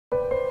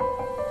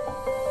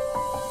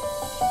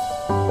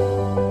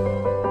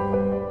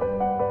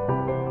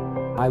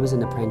I was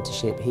an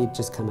apprenticeship, he'd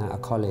just come out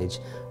of college.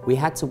 We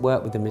had to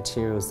work with the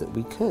materials that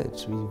we could.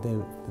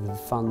 The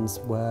funds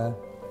were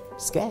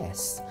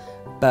scarce,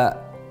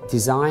 but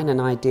design and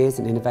ideas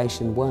and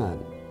innovation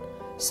weren't.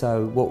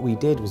 So what we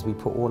did was we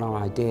put all our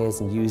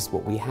ideas and used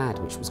what we had,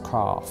 which was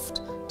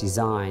craft,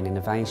 design,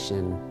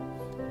 innovation,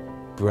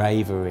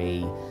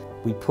 bravery.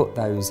 We put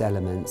those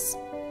elements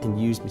and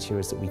used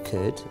materials that we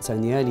could. So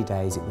in the early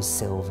days it was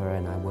silver,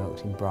 and I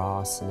worked in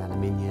brass and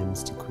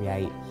aluminiums to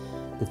create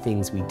the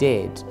things we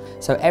did.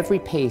 So every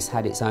piece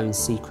had its own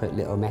secret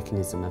little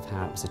mechanism of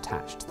how it was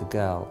attached to the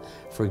girl.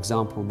 For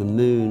example, the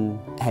moon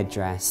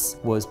headdress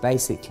was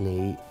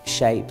basically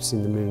shaped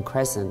in the moon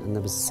crescent, and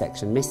there was a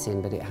section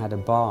missing, but it had a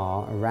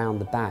bar around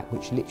the back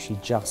which literally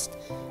just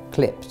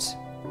clipped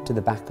to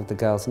the back of the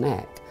girl's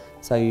neck.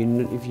 So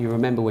if you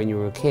remember when you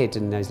were a kid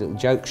in those little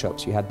joke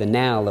shops, you had the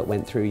nail that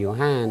went through your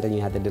hand and you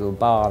had the little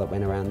bar that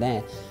went around there.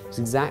 It was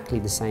exactly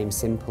the same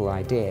simple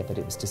idea, but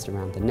it was just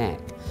around the neck.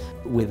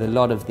 With a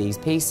lot of these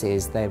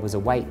pieces, there was a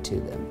weight to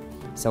them.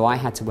 So I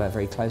had to work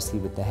very closely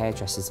with the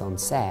hairdressers on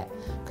set,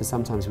 because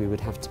sometimes we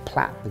would have to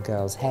plait the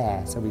girl's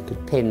hair so we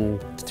could pin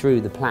through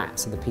the plait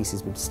so the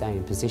pieces would stay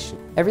in position.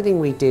 Everything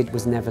we did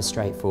was never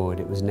straightforward,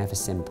 it was never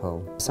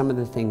simple. Some of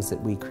the things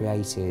that we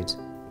created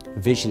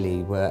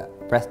visually were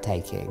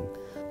breathtaking,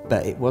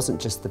 but it wasn't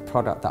just the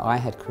product that I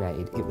had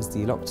created, it was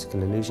the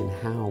optical illusion,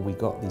 how we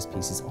got these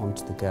pieces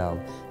onto the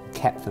girl,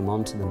 kept them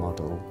onto the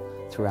model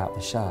throughout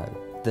the show,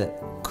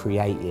 that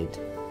created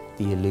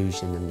the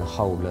illusion and the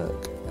whole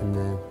look and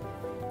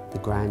the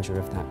grandeur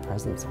of that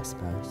presence, I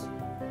suppose.